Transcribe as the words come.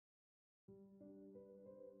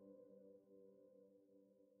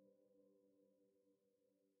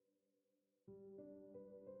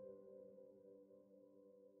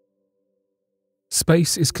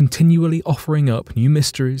Space is continually offering up new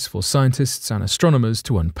mysteries for scientists and astronomers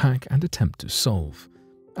to unpack and attempt to solve.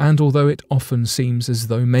 And although it often seems as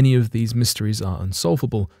though many of these mysteries are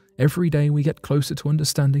unsolvable, every day we get closer to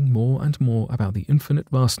understanding more and more about the infinite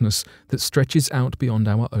vastness that stretches out beyond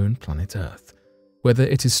our own planet Earth. Whether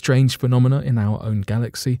it is strange phenomena in our own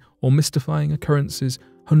galaxy or mystifying occurrences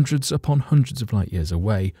hundreds upon hundreds of light years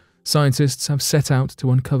away, scientists have set out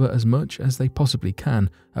to uncover as much as they possibly can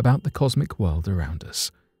about the cosmic world around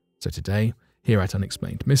us. So today, here at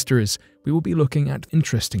Unexplained Mysteries, we will be looking at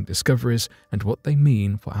interesting discoveries and what they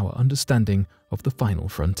mean for our understanding of the final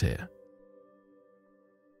frontier.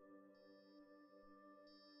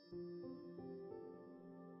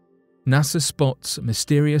 NASA spots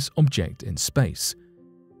mysterious object in space.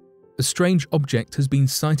 A strange object has been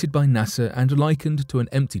sighted by NASA and likened to an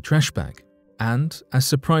empty trash bag. And, as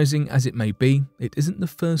surprising as it may be, it isn't the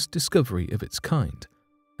first discovery of its kind.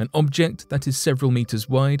 An object that is several meters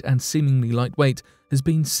wide and seemingly lightweight has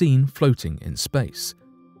been seen floating in space.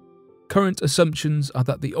 Current assumptions are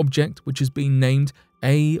that the object, which has been named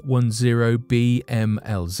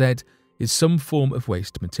A10BMLZ, is some form of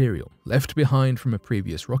waste material left behind from a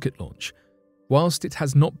previous rocket launch. Whilst it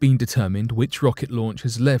has not been determined which rocket launch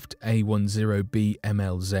has left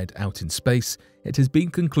A10BMLZ out in space, it has been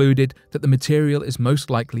concluded that the material is most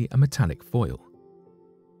likely a metallic foil.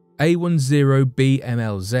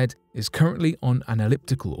 A10BMLZ is currently on an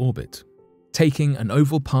elliptical orbit, taking an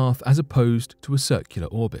oval path as opposed to a circular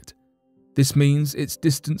orbit. This means its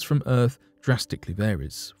distance from Earth drastically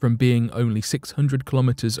varies, from being only 600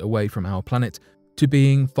 kilometers away from our planet to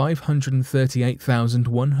being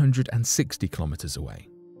 538,160 kilometers away,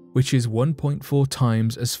 which is 1.4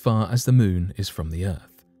 times as far as the Moon is from the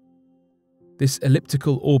Earth. This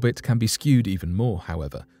elliptical orbit can be skewed even more,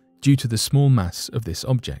 however, due to the small mass of this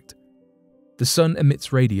object. The Sun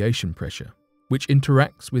emits radiation pressure, which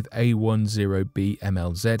interacts with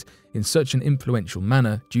A10BMLZ in such an influential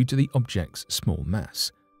manner due to the object's small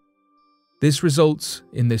mass. This results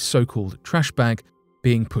in this so-called trash bag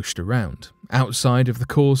being pushed around, outside of the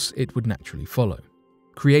course it would naturally follow,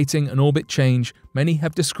 creating an orbit change many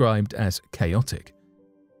have described as chaotic.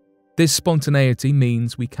 This spontaneity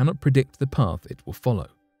means we cannot predict the path it will follow.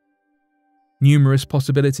 Numerous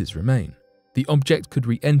possibilities remain. The object could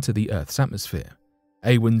re-enter the Earth's atmosphere.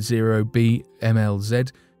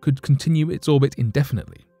 A10BMLZ could continue its orbit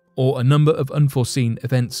indefinitely, or a number of unforeseen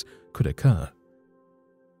events could occur.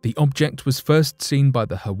 The object was first seen by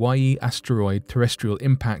the Hawaii Asteroid Terrestrial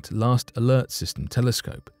Impact Last Alert System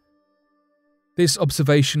telescope. This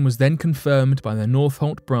observation was then confirmed by the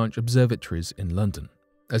Northolt Branch observatories in London,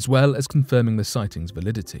 as well as confirming the sighting's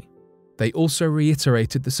validity. They also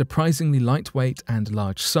reiterated the surprisingly lightweight and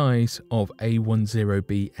large size of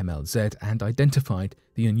A10BMLZ and identified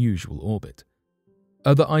the unusual orbit.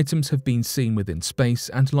 Other items have been seen within space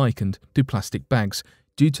and likened to plastic bags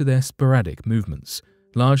due to their sporadic movements,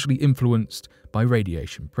 largely influenced by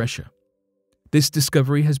radiation pressure. This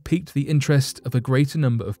discovery has piqued the interest of a greater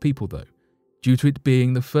number of people though, due to it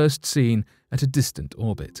being the first seen at a distant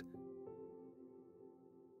orbit.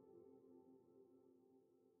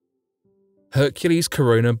 Hercules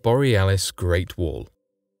Corona Borealis Great Wall.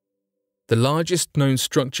 The largest known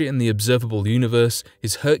structure in the observable universe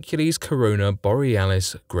is Hercules Corona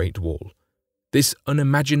Borealis Great Wall. This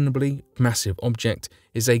unimaginably massive object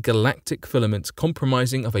is a galactic filament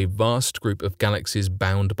comprising of a vast group of galaxies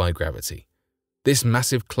bound by gravity. This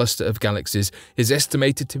massive cluster of galaxies is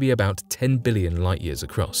estimated to be about 10 billion light-years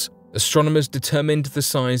across. Astronomers determined the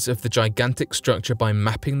size of the gigantic structure by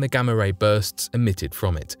mapping the gamma-ray bursts emitted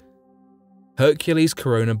from it. Hercules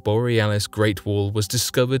Corona Borealis Great Wall was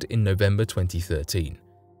discovered in November 2013.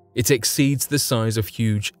 It exceeds the size of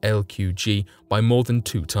huge LQG by more than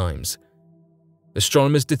 2 times.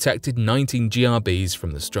 Astronomers detected 19 GRBs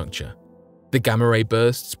from the structure. The gamma-ray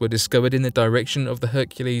bursts were discovered in the direction of the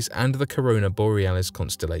Hercules and the Corona Borealis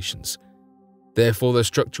constellations. Therefore, the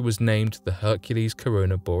structure was named the Hercules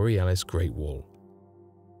Corona Borealis Great Wall.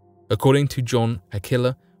 According to John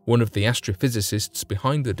Hercules, one of the astrophysicists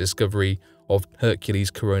behind the discovery of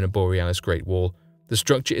Hercules Corona Borealis Great Wall, the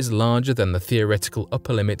structure is larger than the theoretical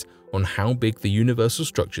upper limit on how big the universal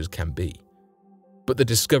structures can be. But the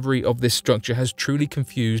discovery of this structure has truly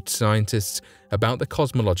confused scientists about the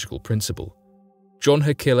cosmological principle. John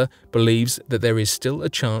Hercules believes that there is still a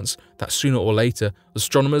chance that sooner or later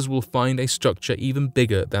astronomers will find a structure even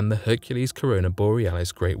bigger than the Hercules Corona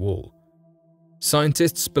Borealis Great Wall.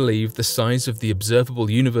 Scientists believe the size of the observable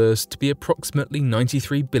universe to be approximately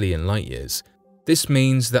 93 billion light-years. This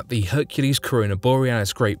means that the Hercules Corona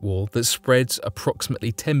Borealis Great Wall that spreads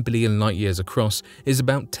approximately 10 billion light-years across is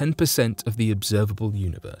about 10% of the observable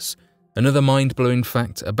universe. Another mind-blowing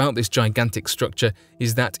fact about this gigantic structure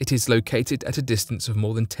is that it is located at a distance of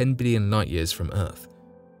more than 10 billion light-years from Earth,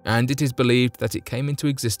 and it is believed that it came into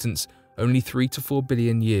existence only 3 to 4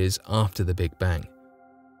 billion years after the Big Bang.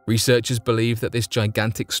 Researchers believe that this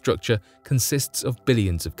gigantic structure consists of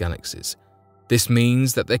billions of galaxies. This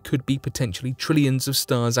means that there could be potentially trillions of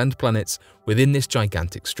stars and planets within this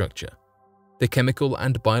gigantic structure. The chemical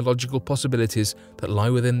and biological possibilities that lie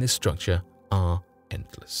within this structure are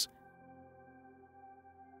endless.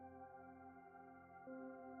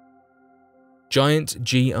 Giant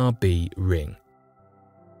GRB Ring.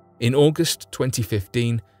 In August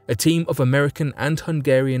 2015, a team of American and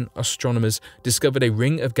Hungarian astronomers discovered a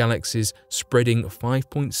ring of galaxies spreading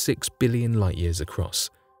 5.6 billion light-years across.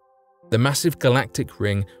 The massive galactic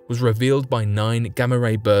ring was revealed by 9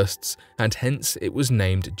 gamma-ray bursts, and hence it was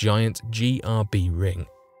named Giant GRB Ring.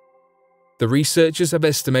 The researchers have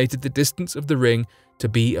estimated the distance of the ring to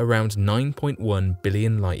be around 9.1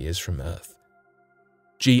 billion light-years from Earth.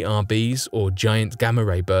 GRBs, or giant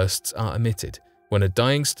gamma-ray bursts, are emitted when a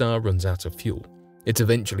dying star runs out of fuel. It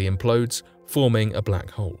eventually implodes, forming a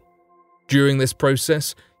black hole. During this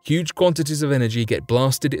process, huge quantities of energy get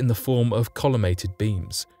blasted in the form of collimated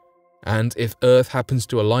beams. And if Earth happens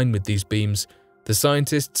to align with these beams, the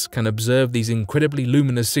scientists can observe these incredibly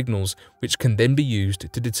luminous signals, which can then be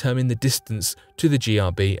used to determine the distance to the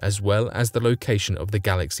GRB as well as the location of the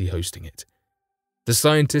galaxy hosting it. The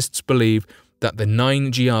scientists believe that the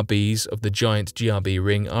 9 GRBs of the giant GRB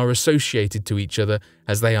ring are associated to each other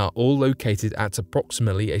as they are all located at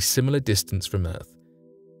approximately a similar distance from Earth.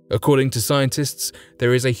 According to scientists,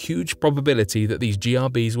 there is a huge probability that these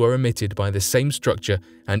GRBs were emitted by the same structure,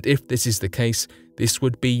 and if this is the case, this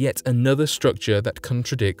would be yet another structure that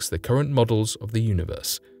contradicts the current models of the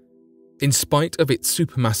universe. In spite of its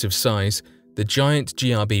supermassive size, the giant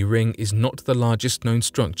GRB ring is not the largest known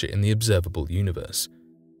structure in the observable universe.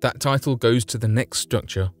 That title goes to the next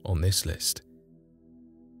structure on this list.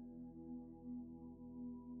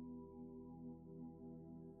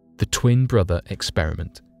 The Twin Brother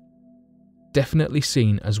Experiment. Definitely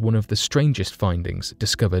seen as one of the strangest findings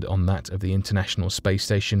discovered on that of the International Space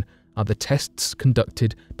Station are the tests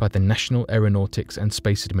conducted by the National Aeronautics and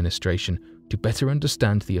Space Administration to better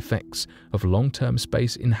understand the effects of long-term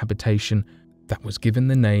space inhabitation that was given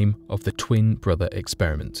the name of the Twin Brother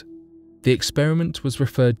Experiment. The experiment was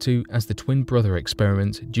referred to as the Twin Brother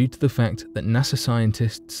Experiment due to the fact that NASA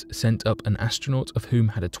scientists sent up an astronaut of whom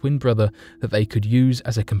had a twin brother that they could use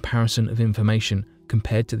as a comparison of information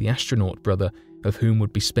compared to the astronaut brother of whom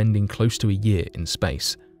would be spending close to a year in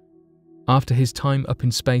space. After his time up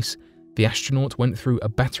in space, the astronaut went through a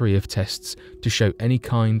battery of tests to show any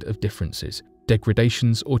kind of differences,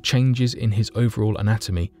 degradations or changes in his overall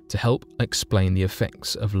anatomy to help explain the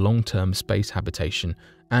effects of long-term space habitation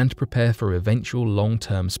and prepare for eventual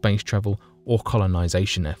long-term space travel or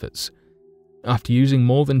colonization efforts. After using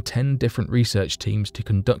more than 10 different research teams to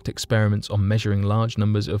conduct experiments on measuring large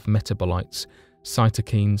numbers of metabolites,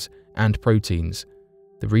 cytokines, and proteins,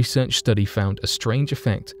 the research study found a strange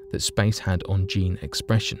effect that space had on gene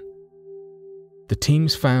expression. The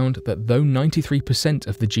teams found that though 93%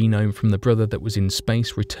 of the genome from the brother that was in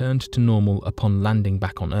space returned to normal upon landing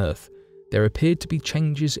back on Earth, there appeared to be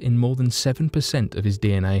changes in more than 7% of his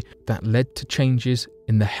DNA that led to changes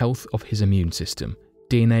in the health of his immune system,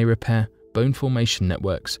 DNA repair, bone formation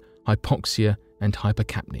networks, hypoxia, and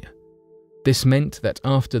hypercapnia. This meant that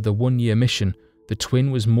after the 1-year mission, the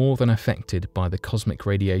twin was more than affected by the cosmic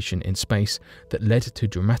radiation in space that led to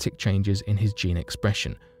dramatic changes in his gene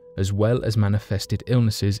expression, as well as manifested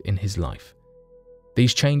illnesses in his life.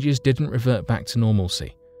 These changes didn't revert back to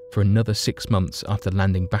normalcy for another 6 months after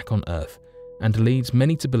landing back on Earth, and leads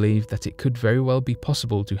many to believe that it could very well be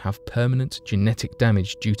possible to have permanent genetic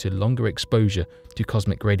damage due to longer exposure to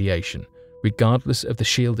cosmic radiation, regardless of the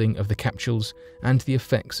shielding of the capsules and the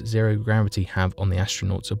effects zero gravity have on the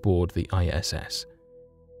astronauts aboard the ISS.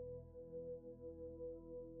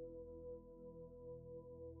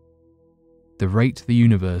 The rate the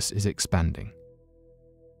universe is expanding.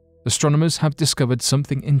 Astronomers have discovered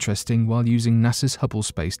something interesting while using NASA's Hubble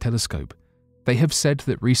Space Telescope. They have said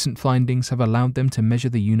that recent findings have allowed them to measure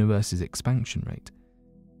the universe's expansion rate.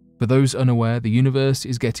 For those unaware, the universe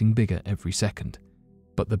is getting bigger every second.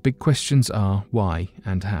 But the big questions are why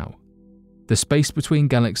and how. The space between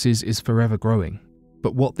galaxies is forever growing,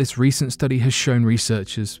 but what this recent study has shown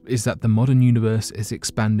researchers is that the modern universe is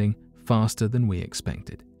expanding faster than we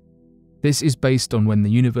expected. This is based on when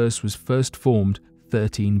the universe was first formed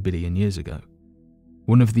 13 billion years ago.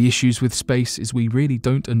 One of the issues with space is we really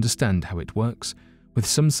don't understand how it works, with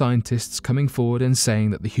some scientists coming forward and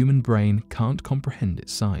saying that the human brain can't comprehend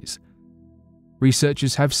its size.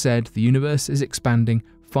 Researchers have said the universe is expanding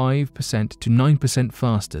 5% to 9%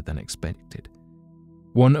 faster than expected.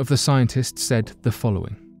 One of the scientists said the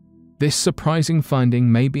following: "This surprising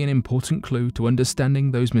finding may be an important clue to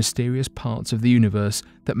understanding those mysterious parts of the universe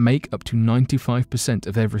that make up to 95%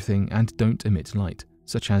 of everything and don't emit light,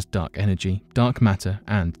 such as dark energy, dark matter,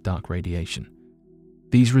 and dark radiation."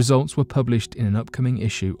 These results were published in an upcoming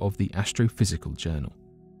issue of the Astrophysical Journal.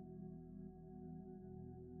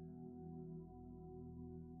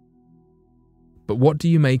 But what do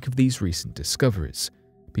you make of these recent discoveries?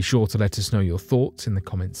 Be sure to let us know your thoughts in the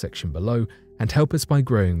comments section below and help us by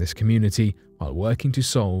growing this community while working to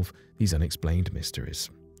solve these unexplained mysteries.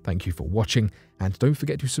 Thank you for watching, and don't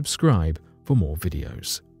forget to subscribe for more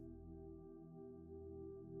videos.